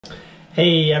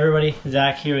Hey everybody,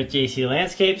 Zach here with JC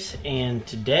Landscapes, and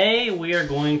today we are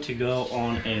going to go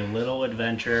on a little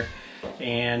adventure,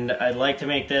 and I'd like to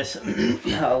make this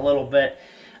a little bit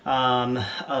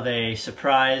of a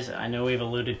surprise. I know we've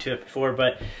alluded to it before,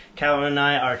 but Calvin and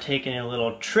I are taking a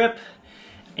little trip,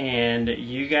 and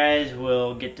you guys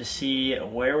will get to see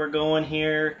where we're going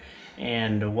here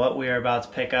and what we are about to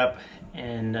pick up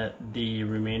in the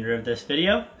remainder of this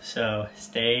video, so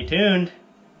stay tuned.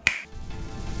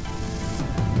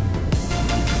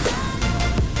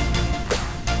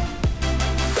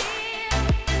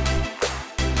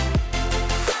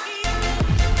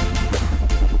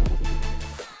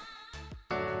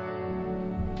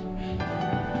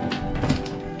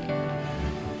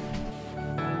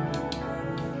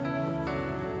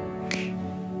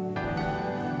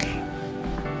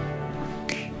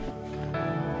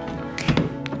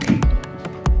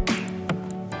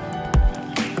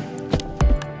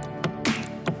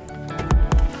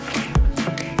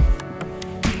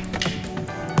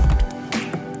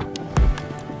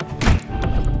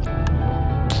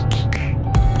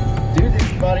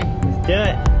 Do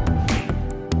it.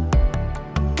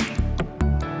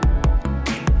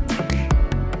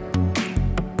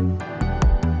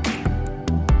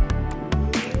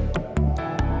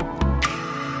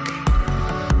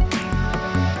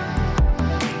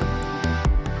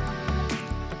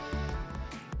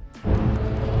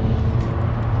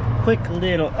 Quick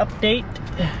little update.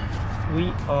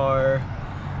 We are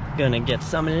gonna get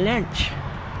some lunch.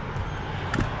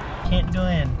 Can't go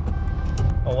in.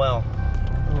 Oh well.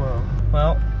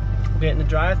 Well, we'll get in the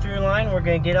drive-through line, we're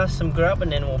gonna get us some grub,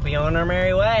 and then we'll be on our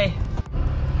merry way.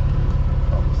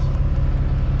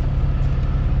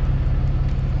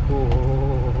 Ooh.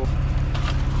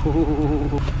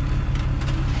 Ooh.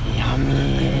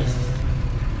 Yummy.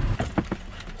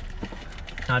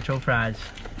 Nacho fries.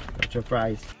 Nacho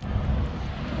fries.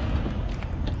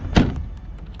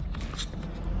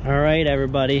 All right,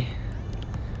 everybody.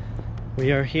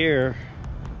 We are here.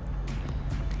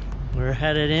 We're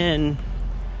headed in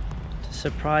to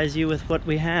surprise you with what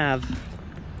we have.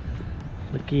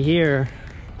 Looky here.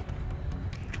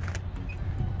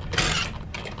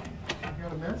 I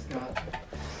got a mascot.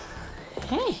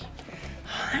 Hey.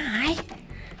 Hi.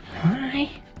 Hi.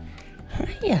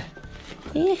 Hiya.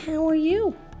 Yeah, how are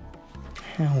you?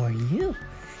 How are you?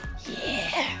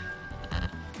 Yeah.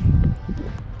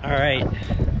 All right.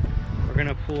 We're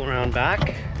gonna pull around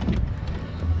back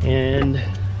and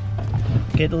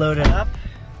get loaded up.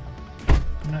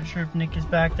 I'm not sure if Nick is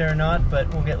back there or not, but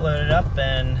we'll get loaded up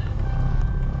and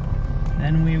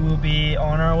then we will be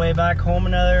on our way back home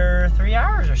another 3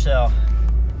 hours or so.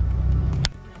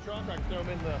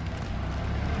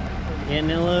 Getting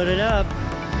it loaded up.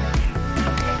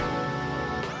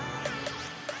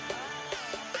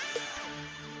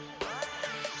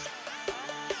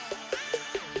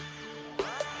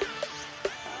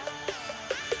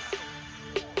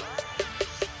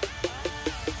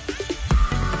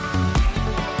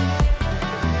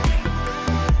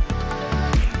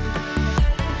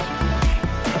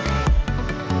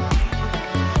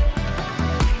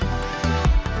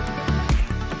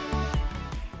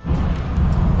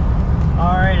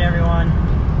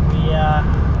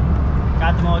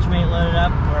 Got the Mulch Mate loaded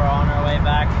up. We're on our way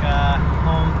back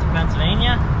home to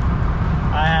Pennsylvania.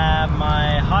 I have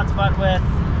my hotspot with,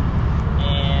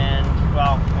 and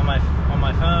well, on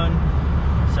my phone.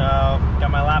 So got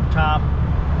my laptop.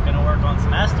 Gonna work on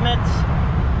some estimates,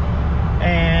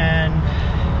 and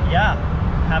yeah,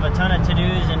 have a ton of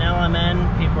to-dos in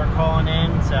LMN. People are calling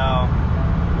in, so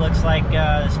looks like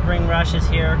the spring rush is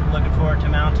here. Looking forward to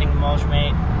mounting the Mulch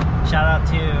Mate. Shout out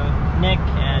to Nick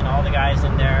and all the guys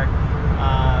in there.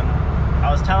 I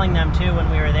was telling them too when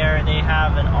we were there, they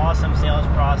have an awesome sales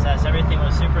process. Everything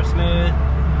was super smooth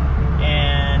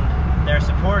and their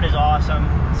support is awesome.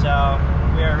 So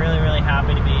we are really, really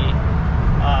happy to be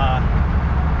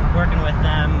working with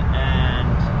them and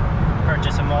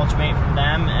purchase a Mulch Mate from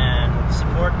them and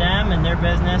support them and their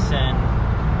business, and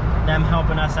them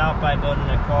helping us out by building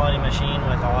a quality machine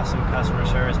with awesome customer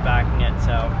service backing it.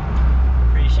 So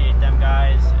appreciate them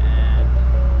guys, and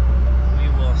we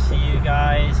will see you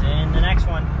guys in the next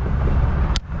one.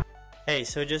 Hey,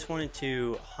 so just wanted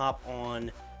to hop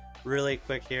on really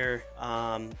quick here.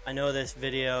 I know this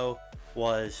video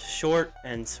was short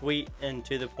and sweet and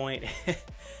to the point.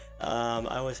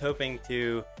 I was hoping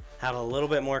to have a little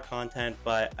bit more content,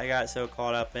 but I got so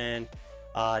caught up in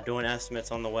doing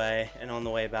estimates on the way and on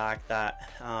the way back that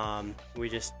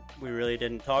we really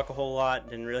didn't talk a whole lot,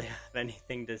 didn't really have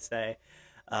anything to say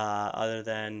other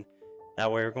than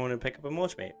that way we're going to pick up a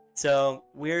Mulch Mate. So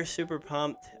we're super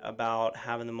pumped about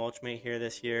having the Mulch Mate here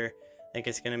this year. I think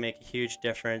it's going to make a huge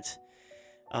difference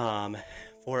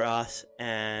for us,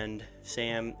 and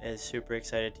Sam is super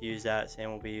excited to use that.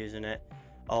 Sam will be using it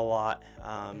a lot.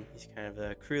 He's kind of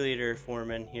the crew leader,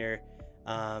 foreman here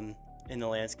in the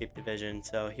landscape division,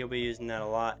 so he'll be using that a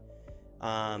lot.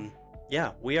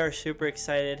 Yeah, we are super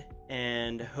excited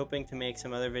and hoping to make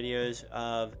some other videos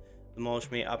of the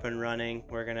Mulch Mate up and running.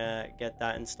 We're gonna get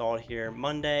that installed here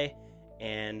Monday,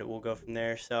 and we'll go from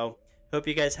there. So hope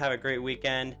you guys have a great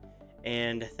weekend,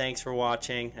 and thanks for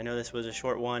watching. I know this was a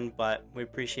short one, but we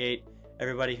appreciate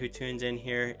everybody who tunes in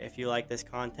here. If you like this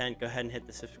content, go ahead and hit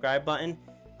the subscribe button.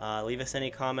 Leave us any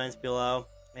comments below,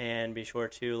 and be sure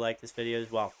to like this video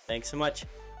as well. Thanks so much.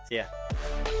 See ya.